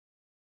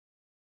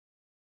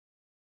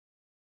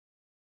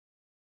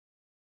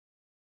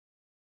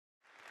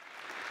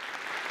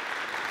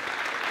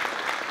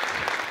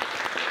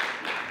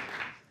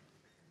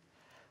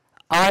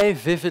I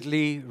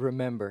vividly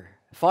remember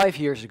 5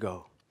 years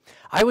ago,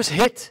 I was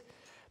hit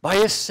by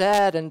a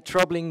sad and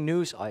troubling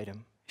news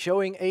item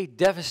showing a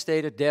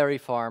devastated dairy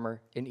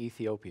farmer in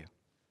Ethiopia.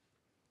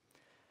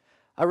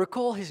 I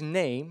recall his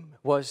name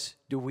was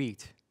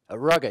Dawid, a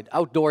rugged,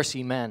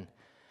 outdoorsy man.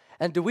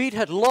 And Dawid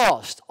had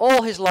lost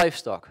all his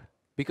livestock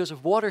because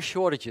of water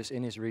shortages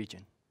in his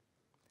region.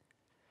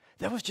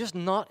 There was just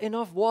not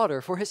enough water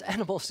for his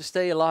animals to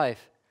stay alive.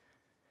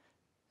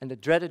 And the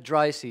dreaded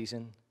dry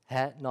season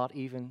had not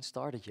even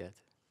started yet.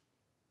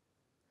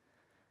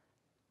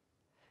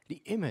 The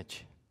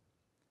image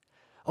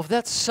of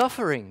that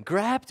suffering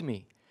grabbed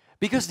me,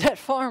 because that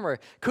farmer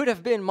could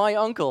have been my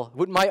uncle,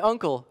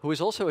 who is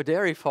also a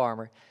dairy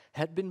farmer,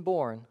 had been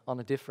born on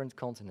a different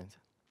continent.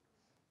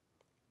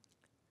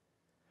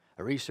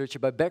 A researcher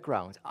by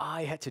background,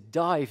 I had to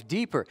dive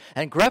deeper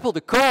and grapple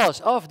the cause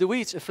of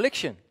Dawid's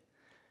affliction.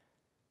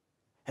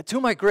 And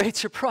to my great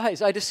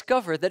surprise, I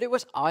discovered that it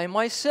was I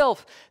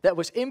myself that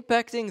was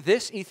impacting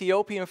this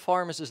Ethiopian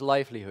farmer's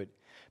livelihood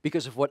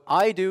because of what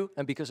I do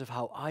and because of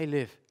how I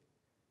live.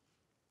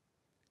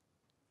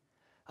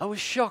 I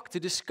was shocked to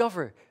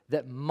discover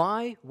that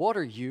my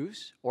water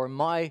use, or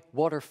my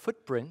water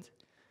footprint,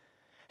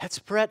 had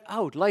spread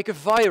out like a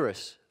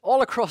virus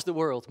all across the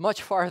world,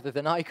 much farther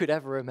than I could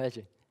ever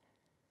imagine.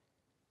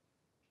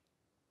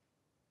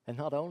 And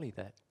not only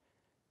that,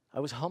 I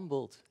was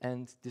humbled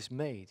and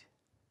dismayed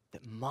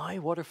that my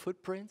water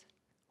footprint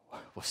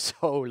was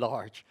so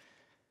large,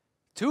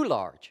 too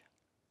large.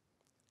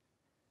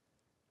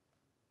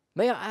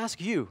 May I ask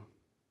you,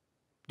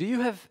 do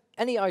you have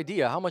any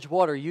idea how much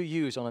water you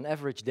use on an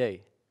average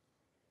day?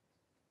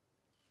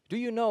 Do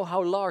you know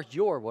how large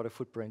your water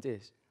footprint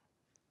is?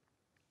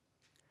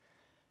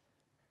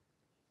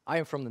 I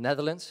am from the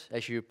Netherlands,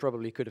 as you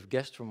probably could have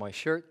guessed from my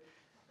shirt.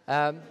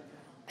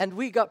 And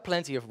we got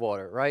plenty of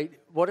water, right?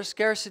 Water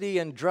scarcity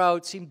and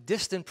drought seem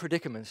distant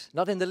predicaments,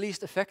 not in the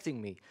least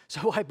affecting me.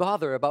 So why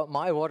bother about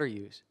my water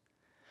use?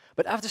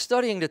 But after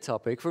studying the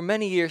topic for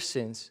many years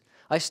since,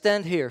 I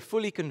stand here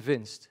fully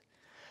convinced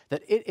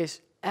that it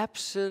is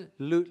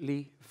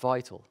absolutely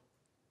vital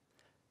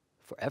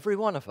for every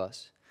one of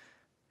us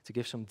to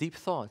give some deep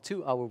thought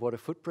to our water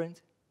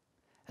footprint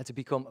and to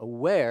become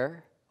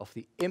aware of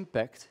the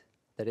impact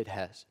that it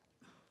has.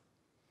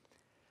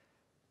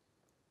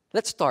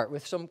 Let's start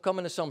with some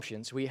common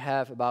assumptions we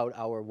have about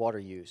our water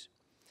use.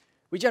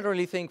 We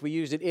generally think we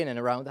use it in and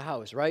around the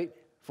house, right?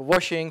 For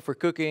washing, for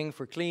cooking,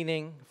 for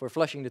cleaning, for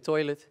flushing the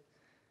toilet.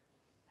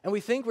 And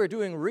we think we're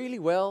doing really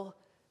well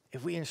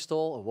if we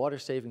install a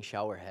water-saving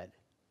shower head,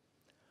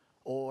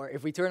 or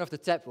if we turn off the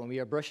tap when we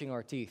are brushing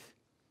our teeth.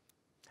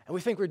 And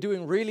we think we're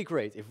doing really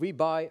great if we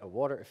buy a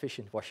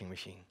water-efficient washing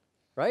machine,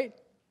 right?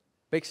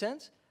 Make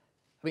sense?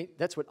 I mean,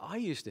 that's what I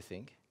used to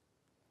think.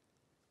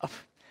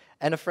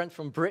 And a friend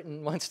from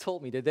Britain once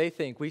told me that they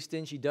think we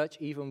stingy Dutch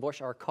even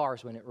wash our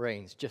cars when it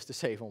rains just to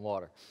save on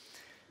water.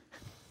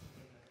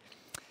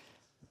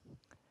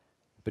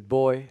 But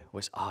boy,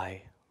 was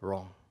I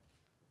wrong.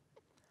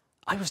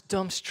 I was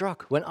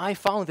dumbstruck when I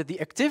found that the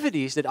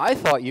activities that I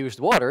thought used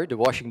water, the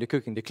washing, the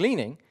cooking, the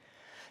cleaning,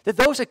 that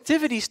those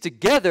activities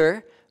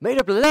together made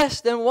up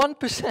less than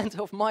 1%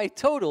 of my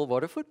total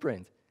water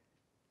footprint.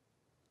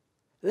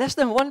 Less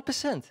than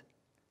 1%.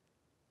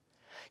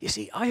 You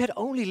see, I had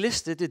only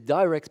listed the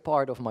direct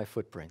part of my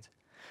footprint,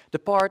 the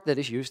part that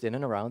is used in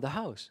and around the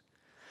house.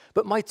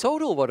 But my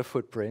total water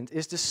footprint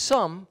is the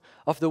sum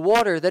of the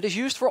water that is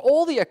used for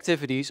all the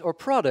activities or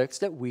products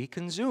that we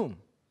consume.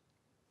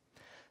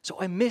 So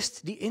I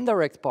missed the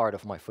indirect part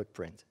of my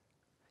footprint.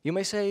 You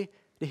may say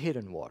the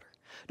hidden water.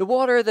 The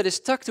water that is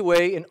tucked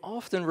away in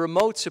often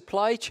remote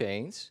supply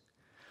chains,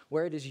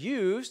 where it is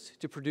used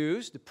to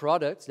produce the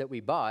products that we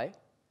buy,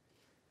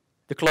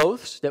 the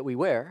clothes that we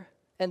wear,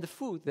 and the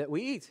food that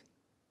we eat.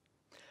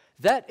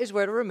 That is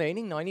where the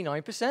remaining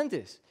 99%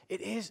 is.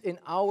 It is in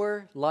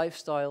our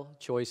lifestyle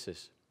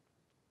choices.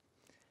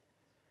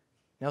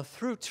 Now,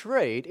 through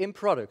trade in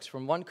products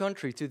from one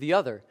country to the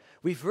other,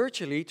 we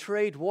virtually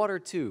trade water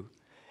too,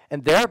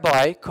 and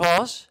thereby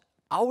cause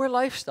our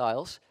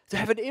lifestyles to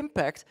have an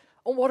impact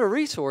on water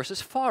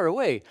resources far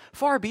away,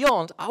 far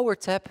beyond our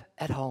tap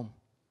at home.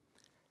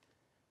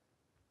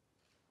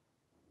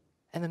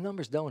 And the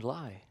numbers don't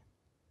lie.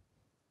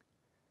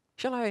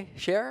 Shall I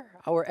share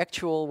our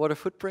actual water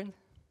footprint?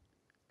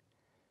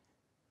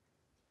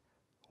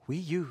 We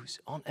use,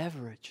 on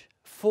average,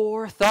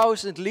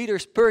 4,000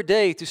 liters per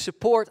day to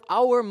support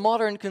our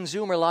modern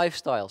consumer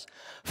lifestyles.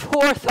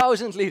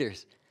 4,000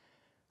 liters.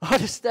 What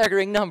a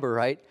staggering number,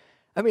 right?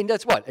 I mean,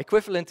 that's what?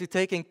 Equivalent to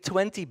taking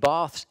 20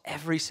 baths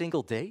every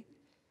single day?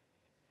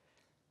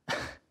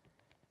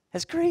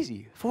 That's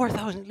crazy.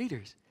 4,000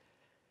 liters.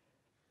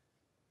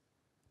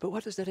 But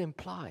what does that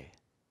imply?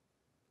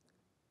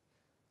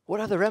 What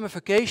are the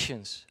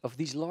ramifications of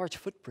these large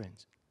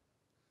footprints?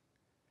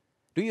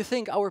 Do you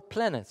think our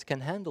planet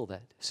can handle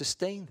that,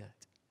 sustain that?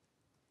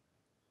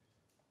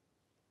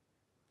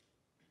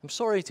 I'm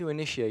sorry to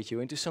initiate you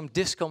into some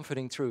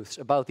discomforting truths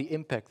about the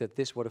impact that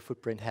this water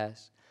footprint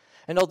has.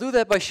 And I'll do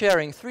that by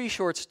sharing 3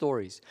 short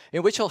stories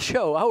in which I'll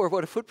show our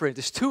water footprint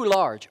is too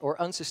large or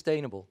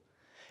unsustainable.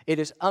 It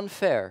is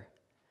unfair,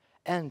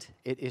 and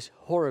it is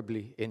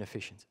horribly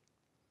inefficient.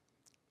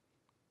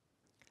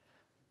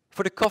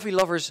 For the coffee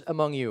lovers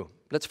among you,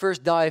 let's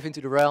first dive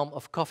into the realm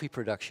of coffee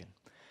production.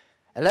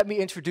 And let me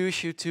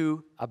introduce you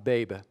to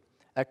Abebe,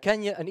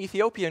 an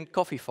Ethiopian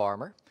coffee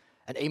farmer,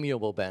 an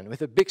amiable man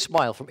with a big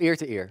smile from ear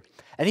to ear.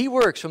 And he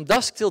works from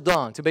dusk till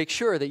dawn to make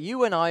sure that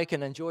you and I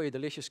can enjoy a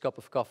delicious cup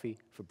of coffee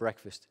for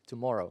breakfast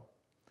tomorrow.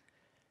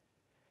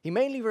 He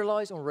mainly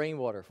relies on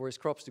rainwater for his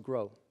crops to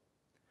grow,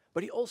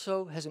 but he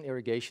also has an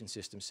irrigation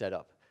system set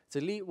up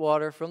to lead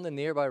water from the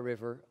nearby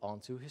river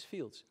onto his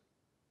fields.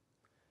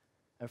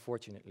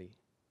 Unfortunately,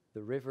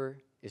 the river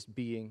is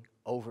being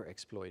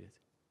overexploited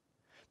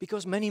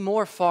because many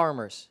more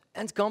farmers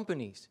and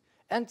companies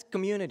and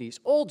communities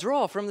all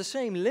draw from the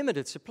same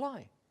limited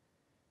supply.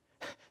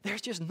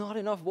 There's just not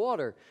enough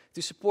water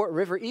to support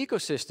river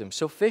ecosystems,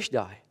 so fish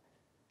die.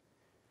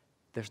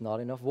 There's not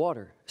enough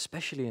water,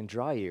 especially in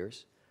dry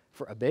years,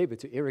 for Abebe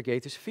to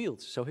irrigate his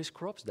fields, so his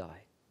crops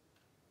die.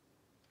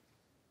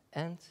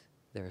 And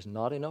there's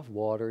not enough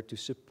water to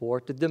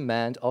support the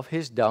demand of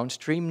his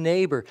downstream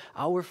neighbor,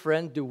 our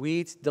friend the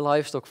wheat, the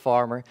livestock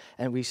farmer,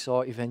 and we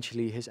saw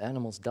eventually his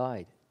animals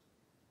died.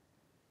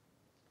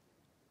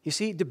 You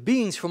see, the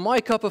beans for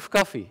my cup of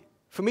coffee,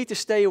 for me to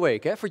stay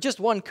awake, for just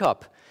 1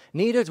 cup,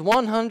 needed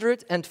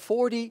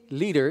 140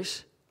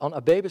 liters on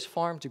Abebe's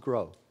farm to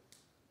grow.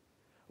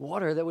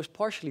 Water that was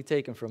partially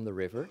taken from the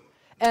river,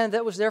 and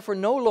that was therefore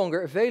no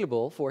longer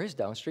available for his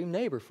downstream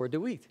neighbor, for the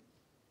wheat.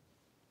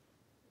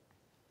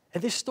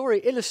 And this story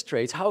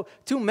illustrates how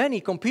too many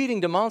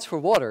competing demands for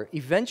water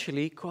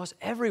eventually cause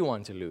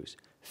everyone to lose,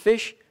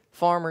 fish,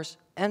 farmers,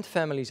 and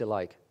families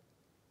alike.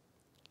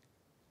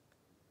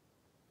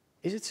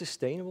 Is it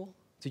sustainable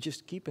to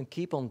just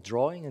keep on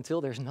drawing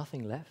until there's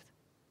nothing left?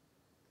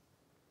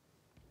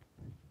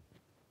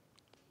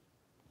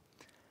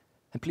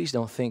 And please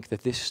don't think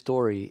that this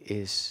story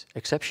is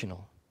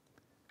exceptional.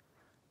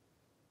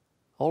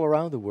 All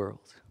around the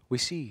world, we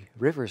see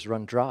rivers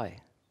run dry.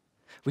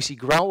 We see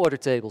groundwater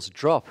tables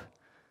drop.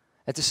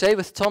 And to say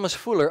with Thomas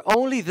Fuller,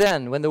 only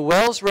then, when the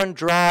wells run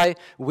dry,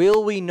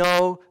 will we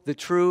know the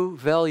true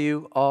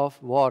value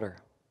of water.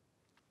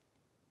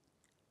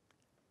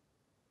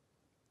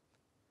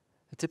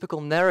 The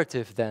typical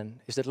narrative, then,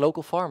 is that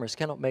local farmers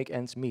cannot make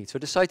ends meet, so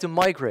decide to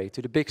migrate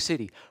to the big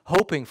city,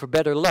 hoping for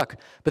better luck.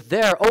 But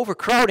there,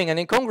 overcrowding and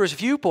incongruous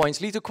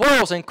viewpoints lead to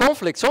quarrels and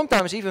conflicts,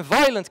 sometimes even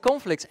violent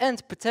conflicts,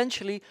 and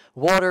potentially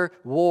water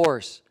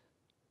wars.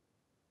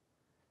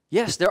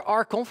 Yes, there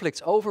are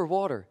conflicts over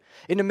water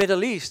in the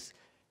Middle East,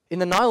 in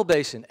the Nile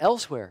Basin,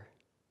 elsewhere.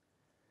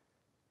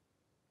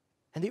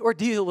 And the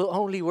ordeal will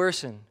only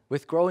worsen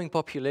with growing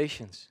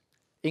populations,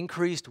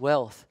 increased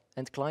wealth,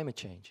 and climate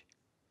change.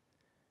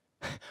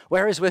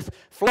 Whereas with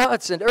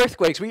floods and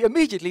earthquakes, we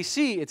immediately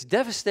see its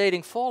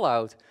devastating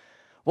fallout.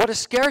 Water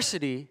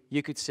scarcity,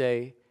 you could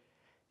say,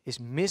 is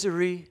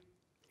misery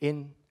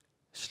in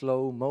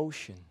slow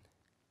motion.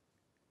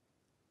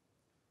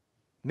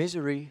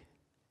 Misery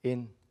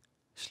in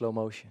slow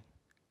motion.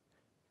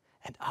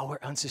 And our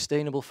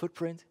unsustainable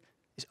footprint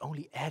is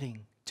only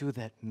adding to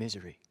that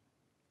misery.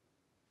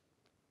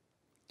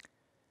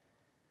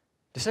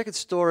 The second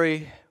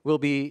story will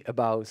be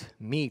about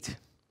meat.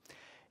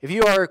 If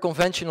you are a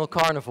conventional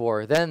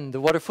carnivore, then the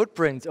water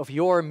footprint of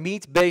your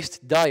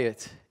meat-based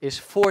diet is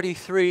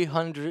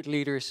 4,300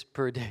 liters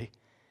per day.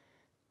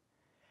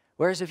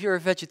 Whereas if you're a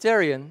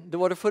vegetarian, the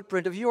water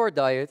footprint of your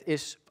diet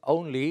is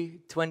only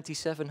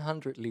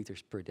 2,700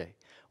 liters per day,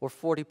 or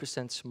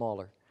 40%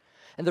 smaller.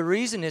 And the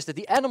reason is that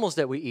the animals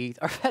that we eat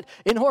are fed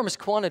enormous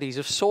quantities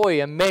of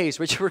soy and maize,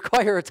 which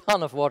require a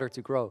ton of water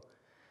to grow.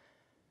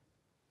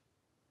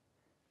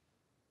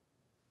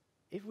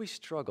 If we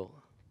struggle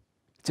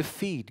to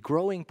feed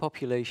growing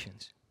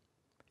populations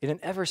in an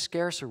ever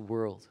scarcer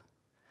world,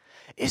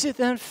 is it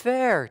then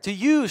fair to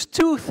use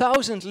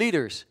 2,000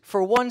 liters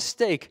for 1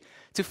 steak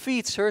to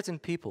feed certain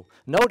people,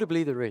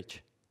 notably the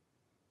rich?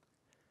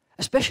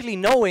 Especially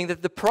knowing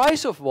that the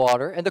price of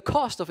water and the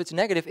cost of its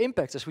negative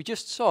impacts, as we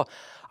just saw,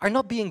 are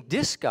not being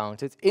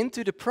discounted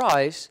into the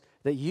price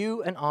that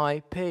you and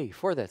I pay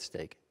for that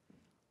steak.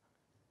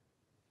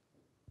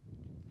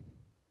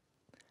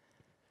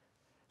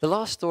 The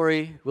last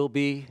story will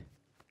be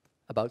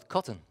about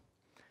cotton.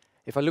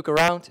 If I look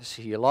around, I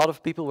see a lot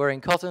of people wearing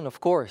cotton, of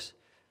course.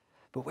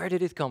 But where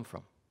did it come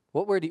from?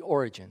 What were the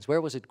origins? Where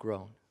was it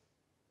grown?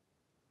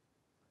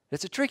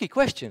 That's a tricky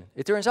question.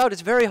 It turns out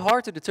it's very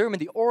hard to determine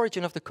the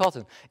origin of the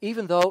cotton,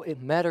 even though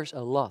it matters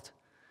a lot.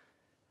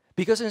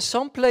 Because in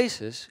some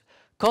places,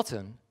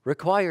 cotton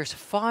requires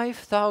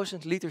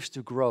 5,000 liters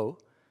to grow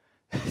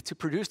to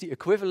produce the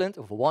equivalent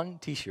of 1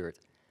 t-shirt.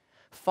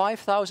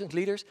 5,000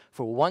 liters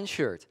for 1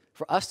 shirt,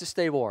 for us to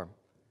stay warm.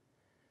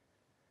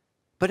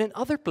 But in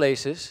other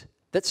places,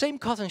 that same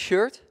cotton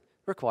shirt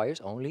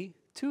requires only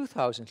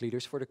 2,000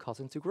 liters for the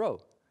cotton to grow.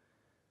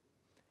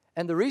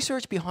 And the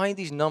research behind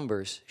these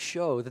numbers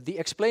show that the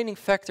explaining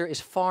factor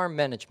is farm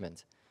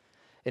management.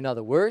 In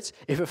other words,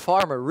 if a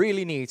farmer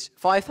really needs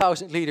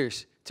 5,000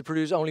 liters to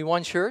produce only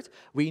one shirt,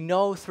 we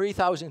know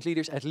 3,000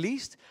 liters at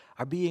least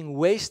are being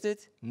wasted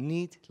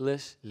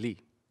needlessly.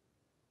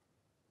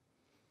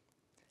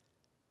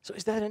 So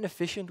is that an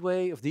efficient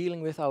way of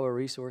dealing with our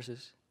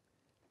resources?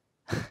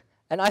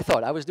 And I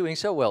thought I was doing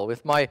so well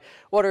with my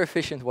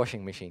water-efficient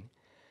washing machine.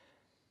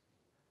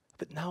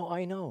 But now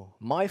I know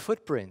my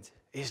footprint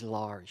is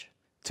large.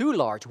 Too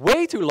large,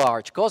 way too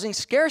large, causing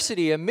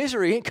scarcity and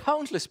misery in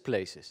countless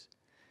places.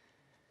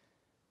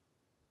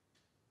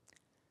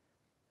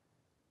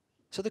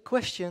 So the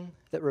question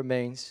that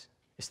remains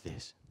is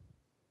this: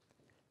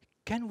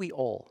 can we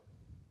all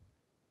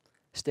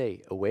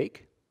stay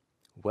awake,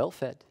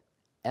 well-fed,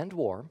 and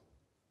warm,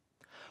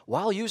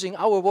 while using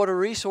our water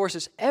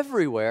resources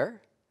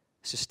everywhere,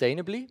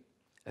 sustainably,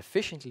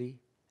 efficiently,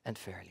 and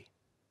fairly?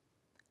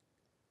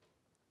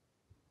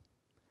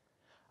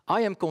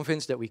 I am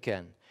convinced that we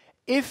can,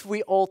 if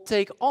we all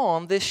take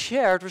on this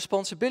shared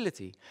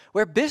responsibility,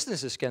 where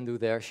businesses can do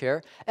their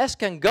share, as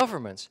can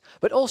governments,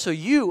 but also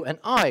you and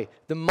I,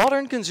 the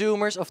modern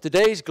consumers of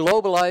today's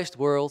globalized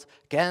world,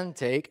 can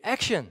take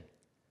action.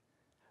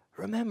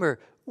 Remember,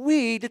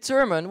 we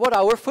determine what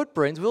our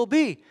footprint will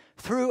be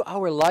through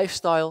our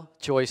lifestyle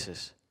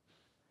choices.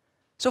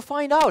 So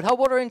find out how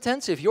water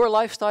intensive your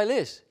lifestyle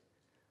is.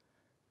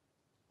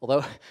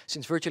 Although,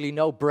 since virtually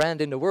no brand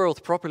in the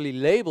world properly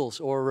labels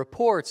or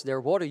reports their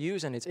water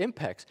use and its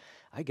impacts,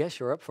 I guess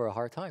you're up for a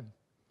hard time.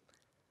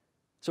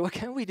 So what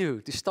can we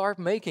do to start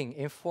making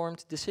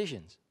informed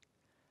decisions?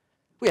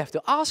 We have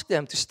to ask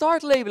them to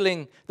start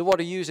labeling the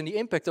water use and the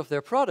impact of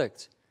their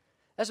products.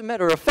 As a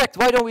matter of fact,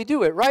 why don't we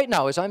do it right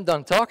now as I'm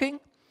done talking?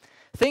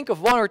 Think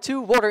of 1 or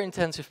 2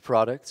 water-intensive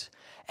products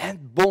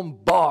and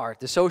bombard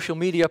the social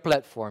media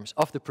platforms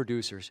of the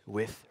producers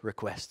with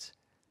requests.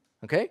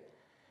 Okay?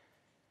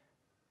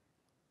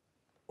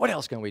 What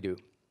else can we do?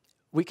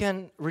 We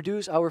can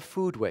reduce our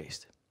food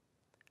waste,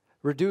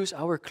 reduce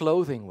our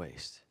clothing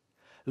waste,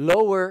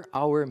 lower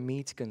our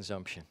meat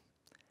consumption.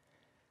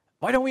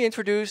 Why don't we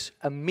introduce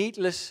a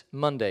meatless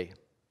Monday?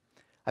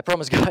 I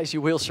promise, guys, you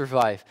will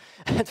survive.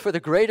 And for the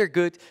greater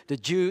good, the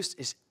juice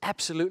is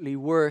absolutely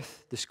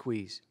worth the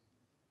squeeze.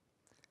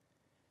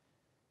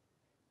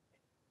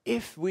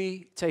 If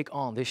we take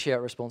on this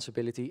shared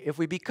responsibility, if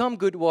we become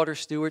good water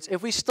stewards,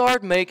 if we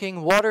start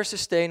making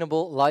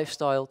water-sustainable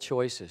lifestyle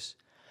choices,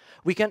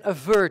 we can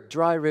avert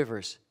dry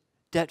rivers,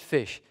 dead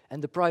fish,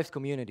 and deprived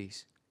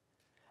communities,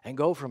 and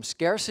go from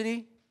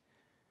scarcity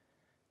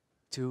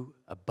to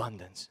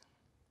abundance.